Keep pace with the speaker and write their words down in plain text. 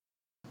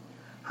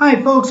Hi,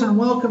 folks, and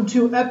welcome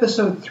to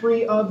episode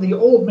 3 of the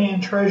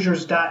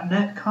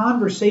OldManTreasures.net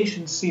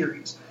conversation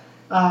series.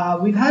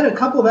 We've had a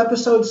couple of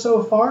episodes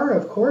so far,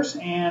 of course,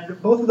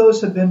 and both of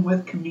those have been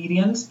with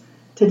comedians.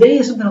 Today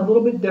is something a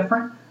little bit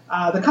different.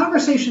 The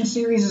conversation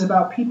series is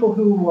about people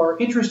who are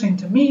interesting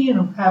to me and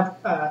who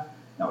have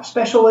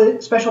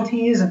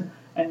specialties, and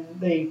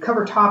they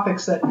cover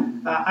topics that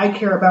I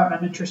care about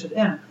and I'm interested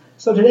in.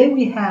 So today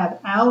we have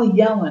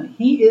Yellon.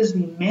 He is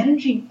the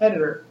managing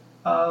editor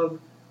of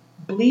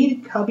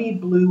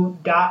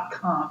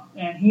BleedCubbyBlue.com,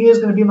 and he is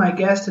going to be my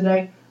guest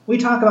today. We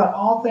talk about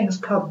all things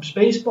Cubs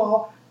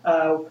baseball.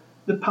 The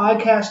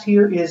podcast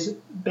here is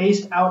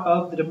based out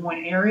of the Des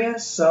Moines area,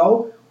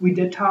 so we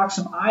did talk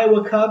some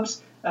Iowa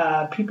Cubs,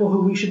 people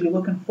who we should be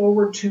looking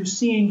forward to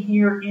seeing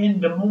here in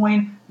Des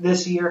Moines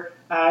this year.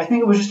 I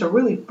think it was just a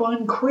really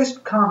fun,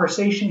 crisp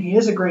conversation. He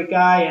is a great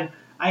guy, and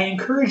I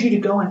encourage you to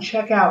go and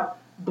check out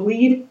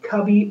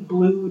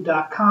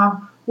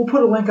BleedCubbyBlue.com. We'll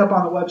put a link up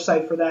on the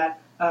website for that.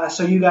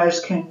 So you guys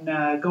can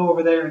go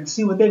over there and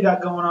see what they've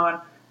got going on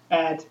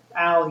at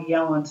Al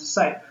Yellon's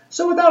site.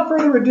 So without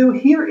further ado,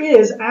 here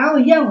is Al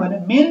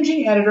Yellon,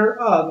 managing editor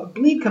of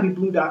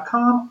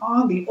BleedCubbyBlue.com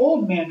on the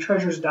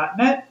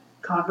OldManTreasures.net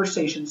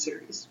conversation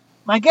series.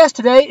 My guest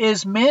today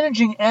is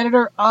managing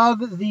editor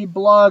of the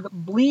blog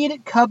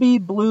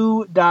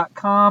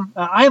BleedCubbyBlue.com.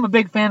 I am a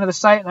big fan of the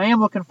site, and I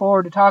am looking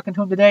forward to talking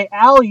to him today.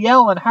 Al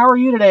Yellon, how are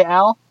you today,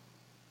 Al?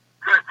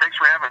 Good, thanks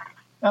for having me.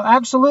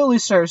 Absolutely,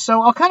 sir.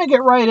 So I'll kind of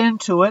get right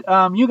into it.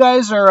 You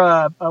guys are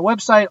a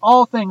website,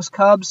 all things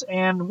Cubs,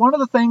 and one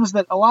of the things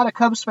that a lot of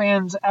Cubs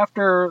fans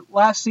after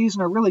last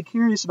season are really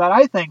curious about,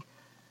 I think,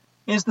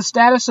 is the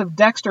status of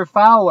Dexter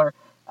Fowler.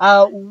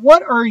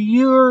 What are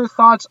your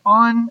thoughts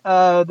on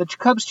the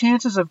Cubs'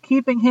 chances of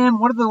keeping him?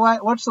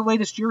 What's the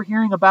latest you're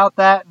hearing about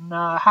that, and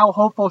how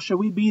hopeful should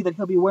we be that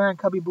he'll be wearing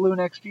Cubby Blue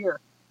next year?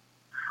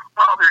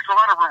 Well, there's a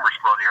lot of rumors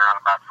floating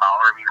around about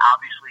Fowler. I mean,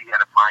 obviously he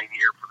had a fine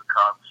year for the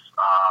Cubs,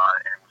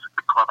 and was a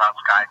good clubhouse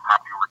guy,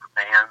 popular with the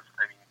fans.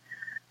 I mean,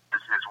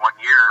 his 1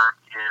 year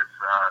is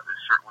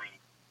certainly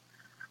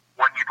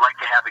one you'd like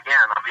to have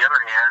again. On the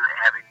other hand,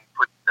 having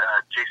put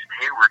Jason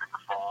Hayward in the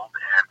fold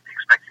and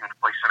expecting him to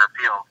play center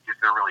field, is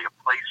there really a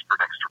place for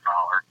Dexter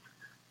Fowler?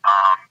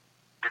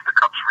 If the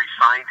Cubs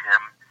re-signed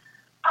him,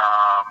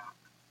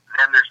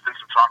 then there's been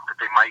some talk that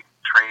they might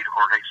trade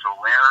Jorge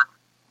Soler,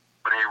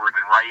 put Hayward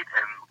in right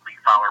and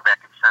leave Fowler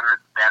back in center.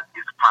 That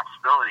is a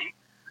possibility.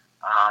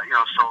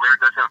 Soler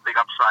does have a big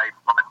upside,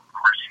 but of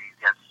course he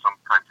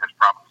sometimes has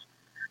problems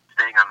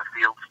staying on the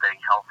field, staying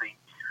healthy.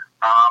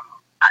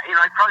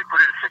 I'd probably put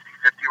it at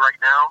 50-50 right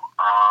now.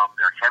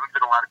 There haven't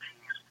been a lot of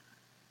teams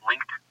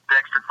linked to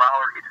Dexter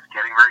Fowler. It is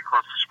getting very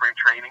close to spring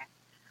training,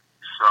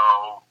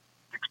 so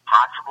it's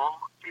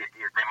possible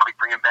they might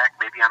bring him back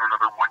maybe on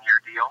another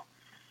one-year deal.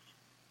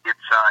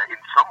 It's in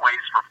some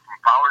ways, from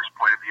Fowler's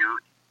point of view,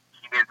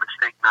 he made a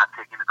mistake not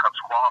taking the Cubs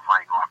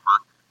qualifying offer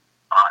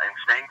and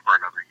staying for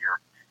another year.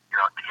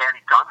 Had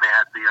he done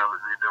that, the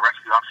rest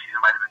of the offseason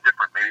might have been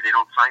different. Maybe they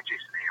don't sign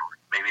Jason Hayward.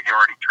 Maybe they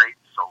already trade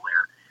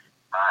Soler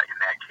in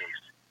that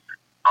case.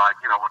 But,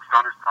 what's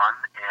done is done.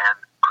 And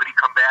could he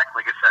come back?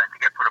 Like I said, I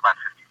think I'd put about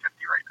 50-50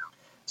 right now.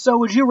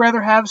 So would you rather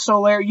have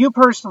Soler, you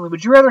personally,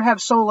 would you rather have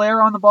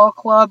Soler on the ball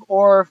club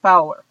or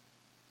Fowler?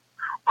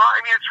 Well,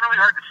 I mean, it's really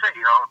hard to say.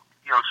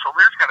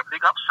 Soler's got a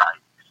big upside.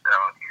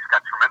 He's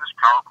got tremendous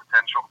power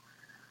potential.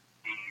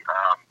 He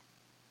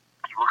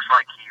looks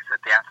like he's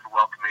adapted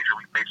well to Major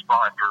League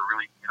Baseball after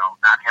really,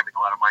 not having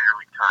a lot of minor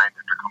league time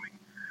after coming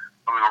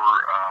over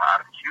out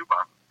of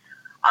Cuba.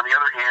 On the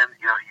other hand,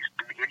 he's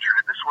been injured,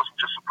 and this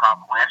wasn't just a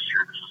problem last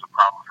year. This was a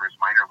problem for his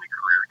minor league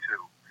career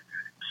too.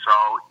 So,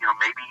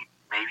 maybe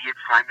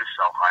it's time to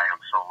sell high on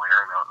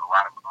Soler. A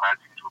lot of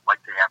teams would like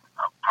to have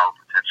power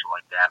potential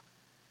like that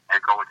and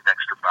go with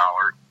Dexter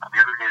Fowler. On the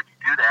other hand, if you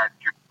do that,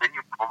 then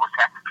you almost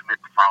have to commit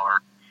to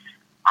Fowler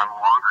on the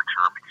longer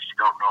term because you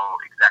don't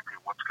know exactly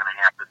what's going to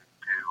happen to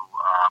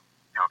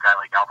a guy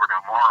like Albert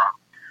Almora,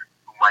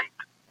 who might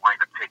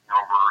wind up taking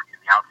over in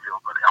the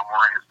outfield. But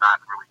Almora has not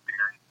really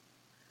been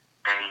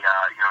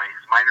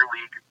his minor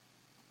league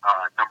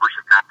numbers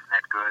have not been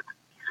that good.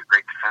 He's a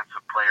great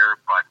defensive player,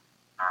 but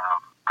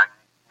I'm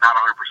not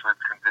 100%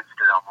 convinced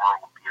that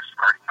Almora will be a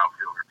starting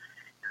outfielder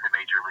in the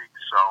major league.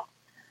 So,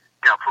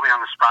 put me on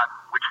the spot.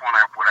 Which one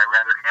would I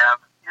rather have?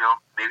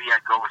 Maybe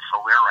I'd go with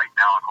Soler right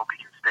now and hope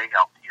he can stay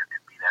healthy and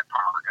be that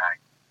power guy.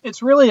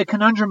 It's really a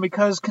conundrum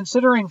because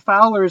considering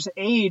Fowler's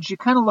age, you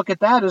kind of look at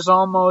that as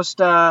almost,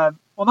 not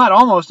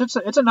almost, it's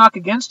a knock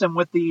against him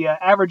with the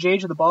average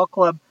age of the ball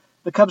club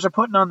the Cubs are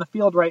putting on the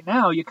field right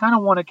now. You kind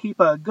of want to keep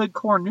a good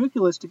core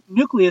nucleus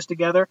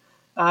together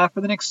for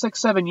the next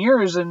 6-7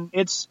 years, and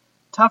it's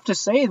tough to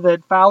say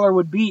that Fowler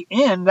would be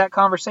in that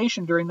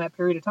conversation during that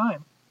period of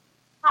time.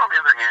 Well, on the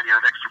other hand,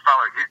 Dexter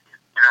Fowler, you're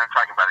not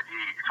talking about it.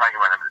 You're talking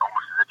about him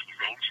almost as if he's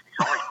ancient. He's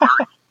only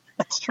 30.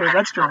 That's true.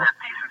 That's true. He still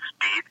has decent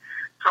speed.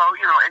 So,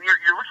 and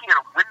you're looking at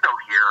a window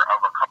here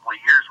of a couple of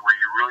years where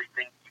you really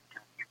think you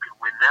can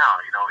win now.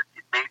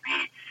 It may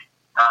be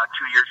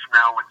 2 years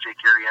from now when Jake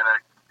Arrieta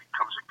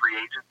becomes a free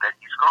agent that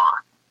he's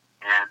gone.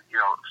 And,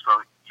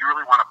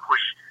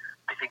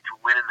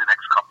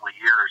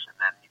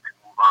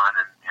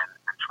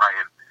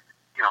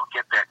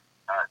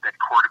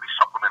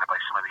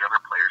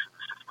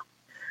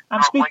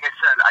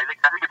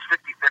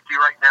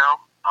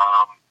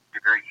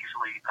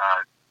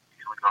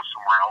 easily go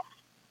somewhere else.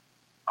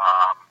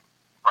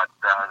 But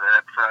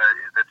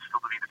that's still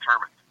to be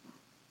determined.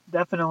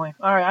 Definitely.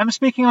 All right, I'm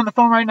speaking on the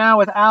phone right now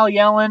with Al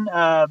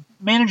Yellon,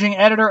 managing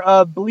editor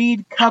of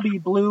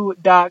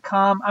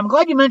BleedCubbyBlue.com. I'm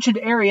glad you mentioned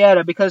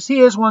Arrieta because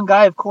he is one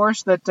guy, of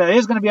course, that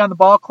is going to be on the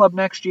ball club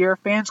next year.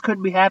 Fans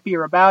couldn't be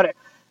happier about it.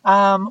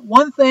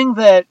 One thing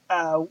that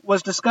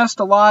was discussed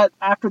a lot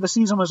after the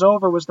season was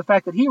over was the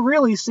fact that he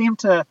really seemed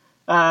to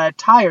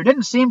tire.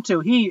 Didn't seem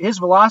to. His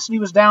velocity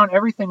was down.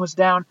 Everything was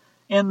down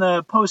in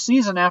the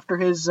postseason after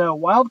his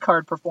wild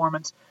card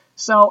performance.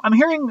 So I'm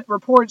hearing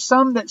reports,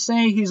 some that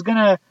say he's going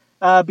to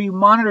be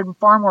monitored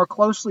far more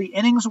closely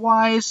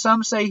innings-wise.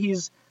 Some say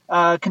he's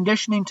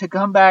conditioning to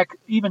come back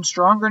even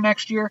stronger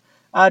next year.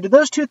 Do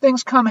those two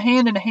things come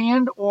hand in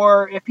hand,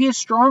 or if he is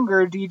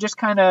stronger, do you just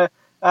kind of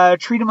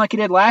treat him like he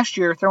did last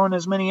year, throwing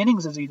as many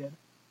innings as he did?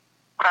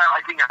 Well,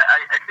 I think he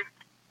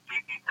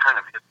kind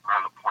of hit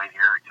on the point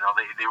here. You know,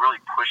 they really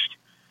pushed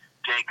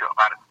Jake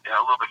about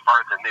a little bit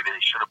farther than maybe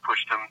they should have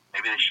pushed him.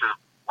 Maybe they should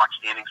have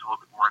watched the innings a little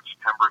bit more in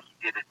September. He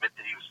did admit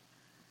that he was,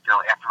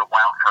 after the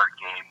wild card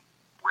game,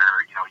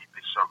 where, he was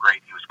so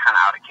great, he was kind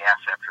of out of gas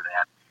after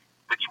that.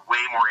 Pitched way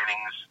more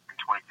innings in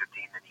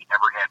 2015 than he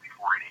ever had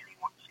before in any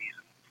one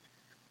season.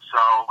 So,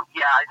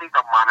 yeah, I think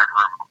they'll monitor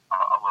him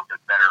a little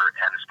bit better,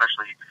 and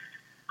especially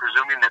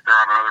presuming that they're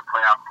on another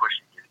playoff push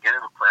and can get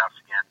into the playoffs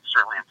again.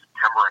 Certainly in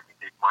September, I think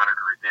they'd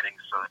monitor his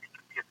innings so that he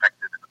can be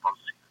effective in the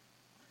postseason.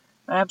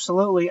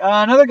 Absolutely.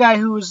 Another guy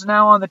who is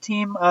now on the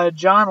team,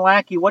 John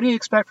Lackey. What do you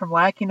expect from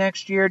Lackey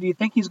next year? Do you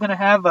think he's going to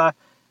have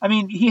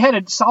he had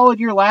a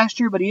solid year last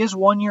year, but he is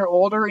 1 year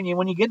older, and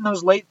when you get in those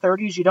late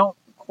 30s, you don't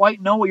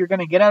quite know what you're going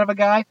to get out of a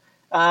guy.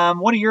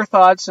 What are your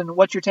thoughts, and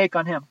what's your take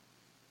on him?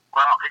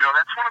 Well,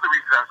 that's one of the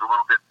reasons I was a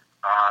little bit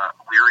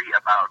leery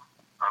about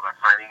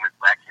signing with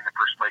Lackey in the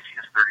first place.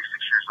 He is 36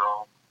 years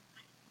old.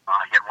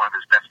 He had one of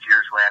his best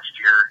years last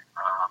year.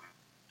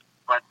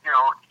 But, he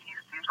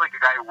seems like a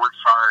guy who works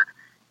hard.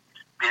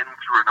 He's been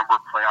through a number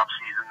of playoff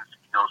seasons.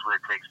 He knows what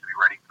it takes to be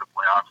ready for the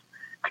playoffs.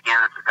 Again,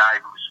 it's a guy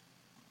who's,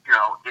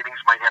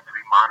 innings might have to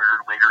be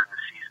monitored later in the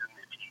season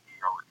if he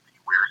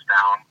wears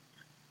down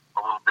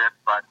a little bit.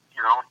 But,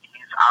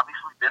 he's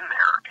obviously been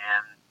there.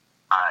 And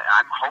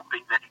I'm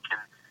hoping that he can,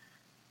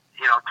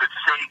 to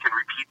say he can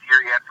repeat the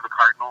year he had for the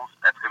Cardinals,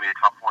 that's going to be a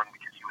tough one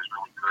because he was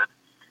really good.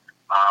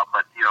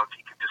 But, if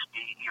he can just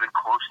be even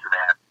close to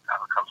that,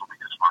 the Cubs will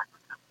be just fine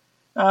with him.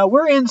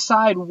 We're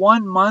inside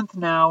 1 month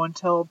now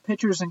until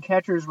pitchers and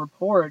catchers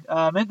report.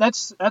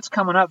 That's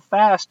coming up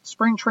fast.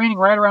 Spring training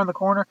right around the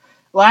corner.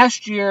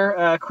 Last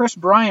year, Chris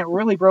Bryant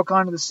really broke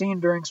onto the scene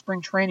during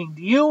spring training.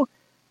 Do you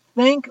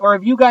think, or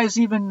have you guys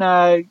even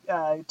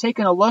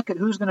taken a look at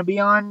who's going to be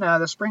on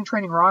the spring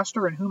training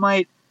roster and who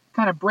might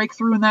kind of break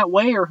through in that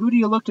way, or who do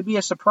you look to be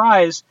a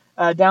surprise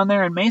down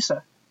there in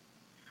Mesa?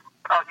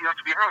 To be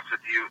honest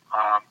with you,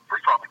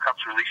 first of all, the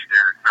Cubs released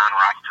their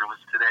non-roster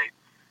list today.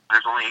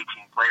 There's only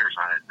 18 players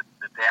on it.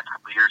 The past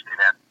couple of years, they've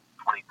had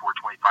 24,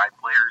 25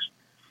 players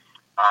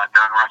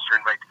non-roster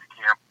invited to the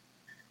camp.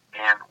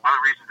 And one of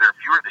the reasons there are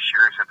fewer this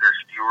year is that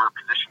there's fewer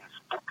positions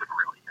open,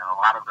 really. A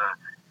lot of the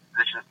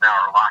positions now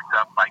are locked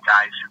up by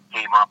guys who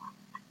came up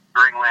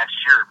during last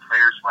year,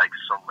 players like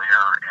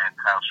Soler and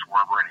Kyle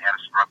Schwarber and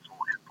Addison Russell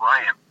and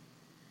Bryant.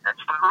 And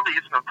so there really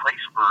isn't a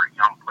place for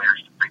young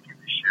players to break in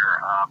this year.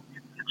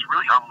 It's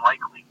really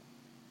unlikely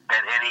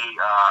that any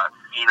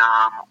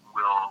phenom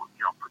will,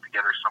 put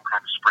together some kind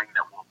of spring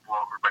that will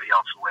blow everybody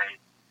else away.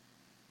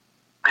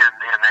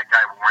 And that guy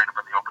will wind up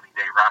on the opening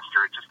day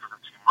roster. It just doesn't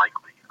seem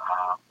likely.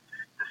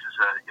 This is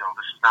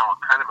now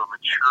kind of a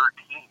mature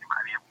team.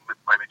 I mean,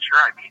 by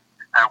mature, I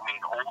don't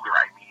mean older.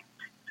 I mean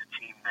it's a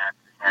team that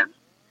has,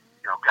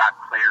 got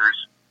players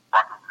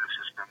brought them through the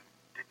system.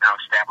 They've now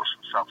established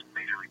themselves in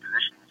major league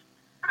positions.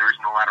 And there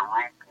isn't a lot of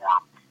room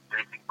for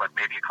anything but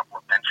maybe a couple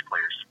of bench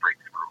players to break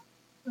through.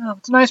 Well,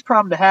 it's a nice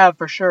problem to have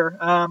for sure.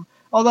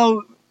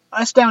 Although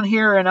us down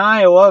here in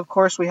Iowa, of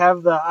course, we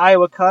have the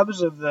Iowa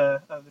Cubs of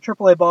the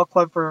AAA ball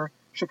club for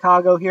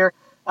Chicago here.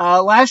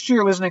 Last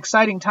year was an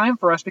exciting time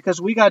for us because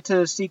we got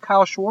to see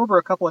Kyle Schwarber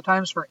a couple of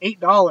times for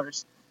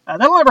 $8.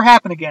 That'll never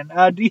happen again.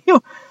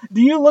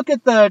 Do you look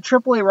at the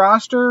AAA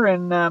roster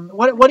and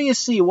what do you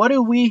see? What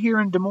do we here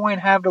in Des Moines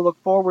have to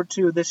look forward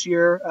to this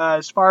year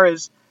as far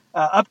as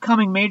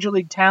upcoming major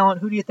league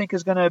talent? Who do you think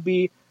is going to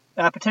be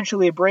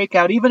potentially a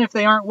breakout, even if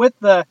they aren't with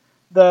the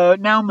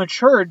now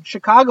matured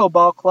Chicago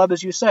ball club,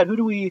 as you said?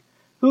 Who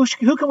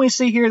can we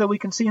see here that we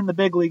can see in the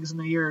big leagues in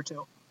a year or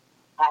two?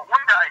 Well,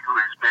 one guy who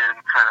has been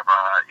kind of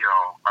a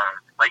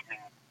lightning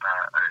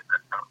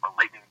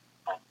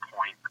bolt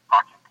point, a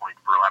talking point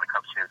for a lot of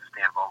Cubs fans is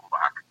Dan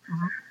Vogelbach.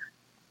 Mm-hmm.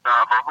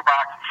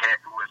 Vogelbach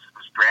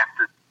was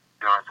drafted,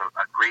 as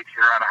a great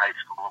hitter out of high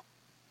school.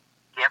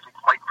 He hasn't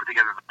quite put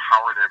together the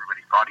power that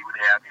everybody thought he would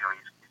have.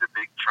 He's a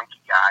big,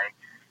 chunky guy.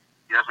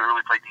 He doesn't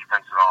really play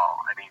defense at all.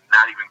 I mean,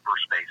 not even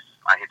first base.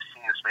 I have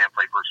seen this man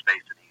play first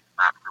base, and he's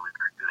not really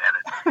very good at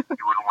it.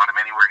 You wouldn't want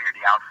him anywhere near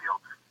the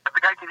outfield. But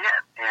the guy can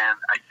hit, and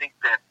I think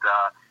that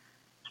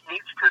he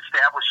needs to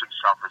establish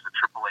himself as a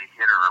AAA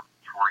hitter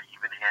before he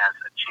even has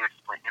a chance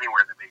to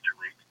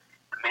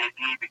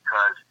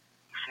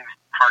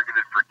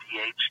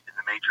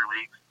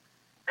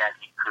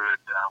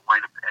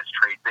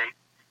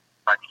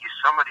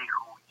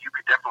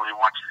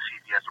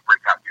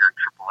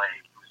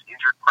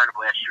part of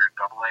last year at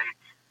Double-A.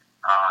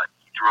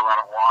 He drew a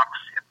lot of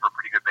walks and for a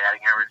pretty good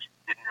batting average.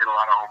 Didn't hit a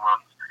lot of home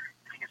runs.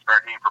 If he can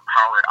start hitting for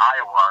power at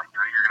Iowa,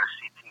 you're going to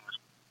see teams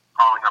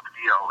calling up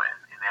Theo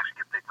and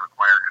asking if they can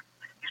acquire him.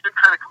 He's been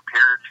kind of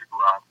compared to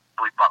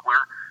Billy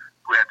Butler,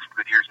 who had some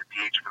good years at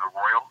DH for the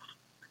Royals.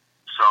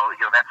 So,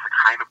 that's the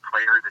kind of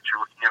player that you're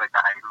looking at, a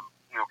guy who,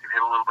 can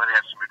hit a little bit,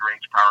 has some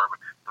mid-range power,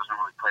 but doesn't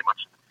really play much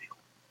in the field.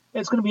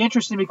 It's going to be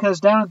interesting because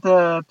down at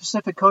the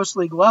Pacific Coast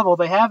League level,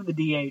 they have the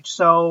DH.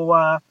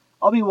 So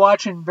I'll be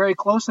watching very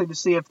closely to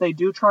see if they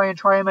do try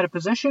him at a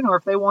position or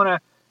if they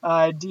want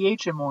to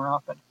DH him more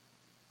often.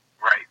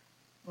 Right.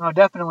 Oh,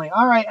 definitely.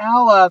 All right,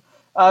 Al,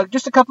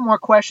 just a couple more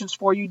questions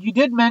for you. You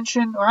did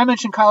mention, or I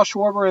mentioned Kyle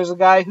Schwarber as a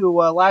guy who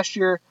last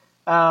year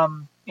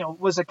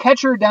was a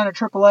catcher down at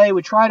AAA.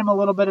 We tried him a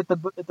little bit at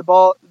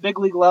the big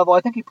league level.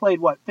 I think he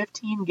played,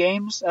 15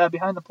 games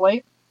behind the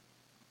plate?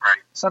 Right.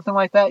 Something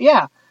like that,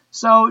 yeah.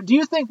 So do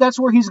you think that's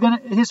where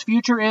his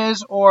future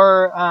is?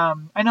 Or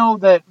I know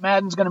that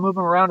Madden's going to move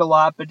him around a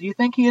lot, but do you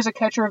think he is a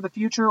catcher of the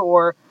future,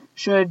 or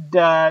should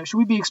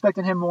we be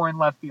expecting him more in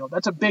left field?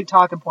 That's a big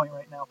talking point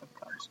right now for the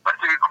Cubs. That's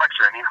a good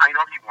question. I mean, I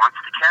know he wants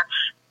to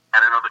catch,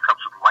 and I know the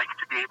Cubs would like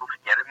to be able to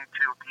get him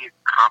to be a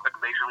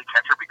competent major league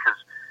catcher because,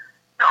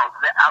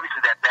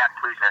 obviously that bat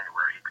plays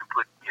anywhere. You can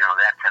put,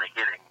 that kind of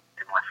hitting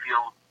in left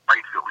field,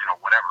 right field,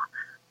 whatever.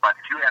 But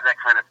if you have that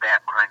kind of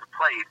bat behind the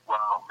plate,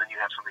 well, then you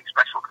have something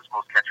special because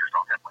most catchers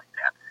don't have like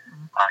that.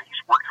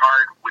 He's worked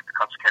hard with the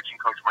Cubs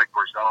catching coach Mike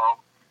Borzello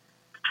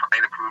to try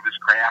and improve his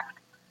craft.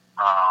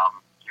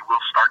 He will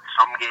start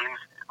some games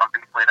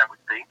behind the plate, I would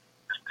think,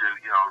 just to,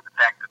 the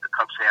fact that the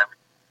Cubs have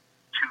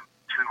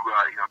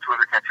two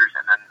other catchers,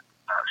 and then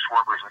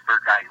Schwarber is the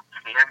third guy who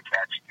can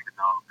catch, even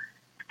though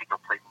I think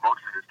he'll play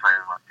most of his time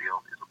in left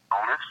field, is a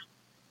bonus.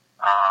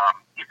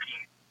 If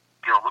he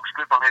looks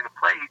good behind the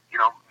plate,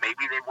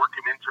 maybe they work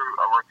him into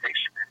a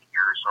rotation in a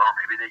year or so, or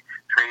maybe they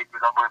trade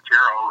Miguel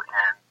Montero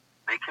and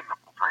make him the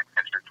full-time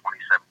catcher in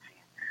 2017.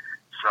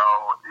 So,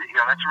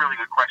 that's a really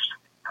good question.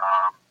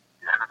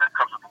 The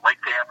Cubs would like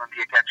to have him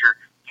be a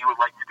catcher. He would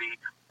like to be.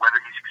 Whether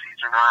he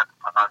succeeds or not,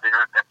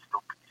 that's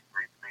still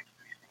remains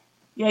to be seen.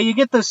 Yeah, you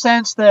get the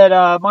sense that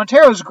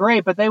Montero's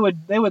great, but they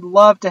would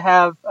love to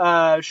have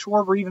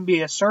Schwarber even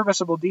be a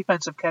serviceable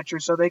defensive catcher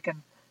so they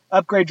can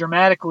upgrade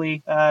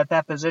dramatically at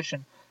that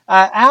position.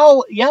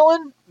 Al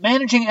Yellon,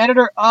 managing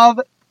editor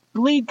of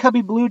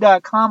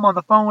BleedCubbyBlue.com, on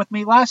the phone with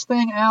me. Last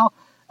thing, Al,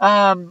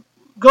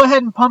 go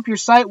ahead and pump your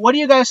site. What do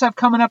you guys have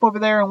coming up over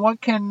there, and what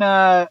can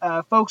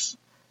folks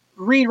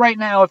read right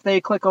now if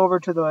they click over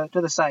to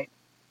the site?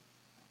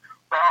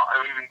 Well,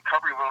 we've been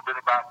covering a little bit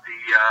about the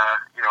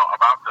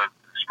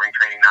spring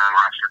training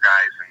non-roster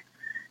guys and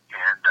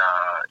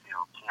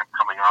camp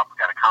coming up.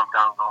 We've got a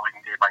countdown going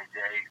day by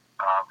day,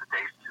 the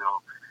days till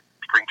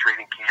spring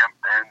training camp,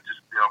 and just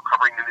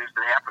covering the news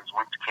that happens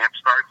once camp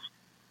starts.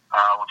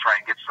 We'll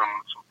try and get some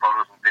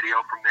photos and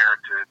video from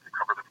there to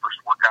cover the first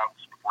workouts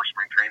before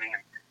spring training, and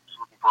just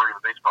looking forward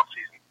to the baseball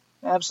season.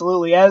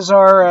 Absolutely, as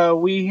are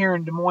we here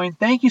in Des Moines.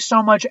 Thank you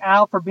so much,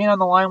 Al, for being on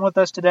the line with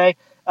us today.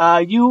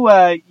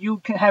 You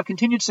can have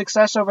continued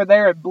success over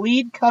there at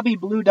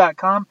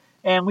BleedCubbyBlue.com,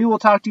 and we will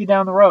talk to you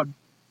down the road.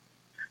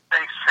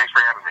 Thanks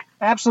for having me.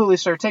 Absolutely,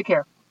 sir. Take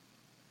care.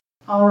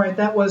 All right,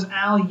 that was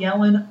Al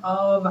Yellon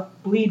of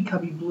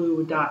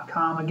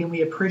BleedCubbyBlue.com. Again,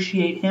 we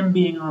appreciate him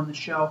being on the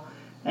show,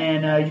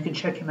 and you can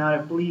check him out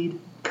at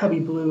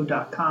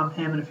BleedCubbyBlue.com,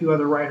 him and a few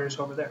other writers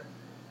over there.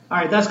 All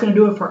right, that's going to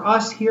do it for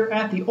us here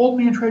at the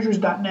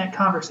OldManTreasures.net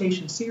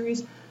Conversation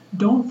Series.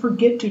 Don't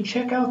forget to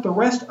check out the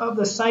rest of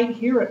the site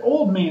here at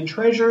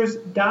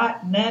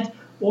OldManTreasures.net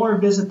or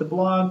visit the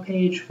blog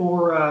page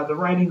for the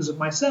writings of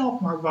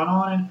myself, Mark Von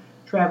Onen,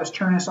 Travis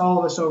Turnus, all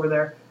of us over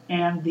there.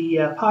 And the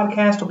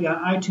podcast will be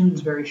on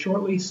iTunes very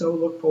shortly, so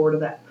look forward to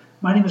that.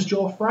 My name is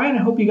Joel Fry, and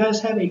I hope you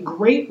guys have a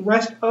great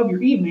rest of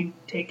your evening.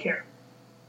 Take care.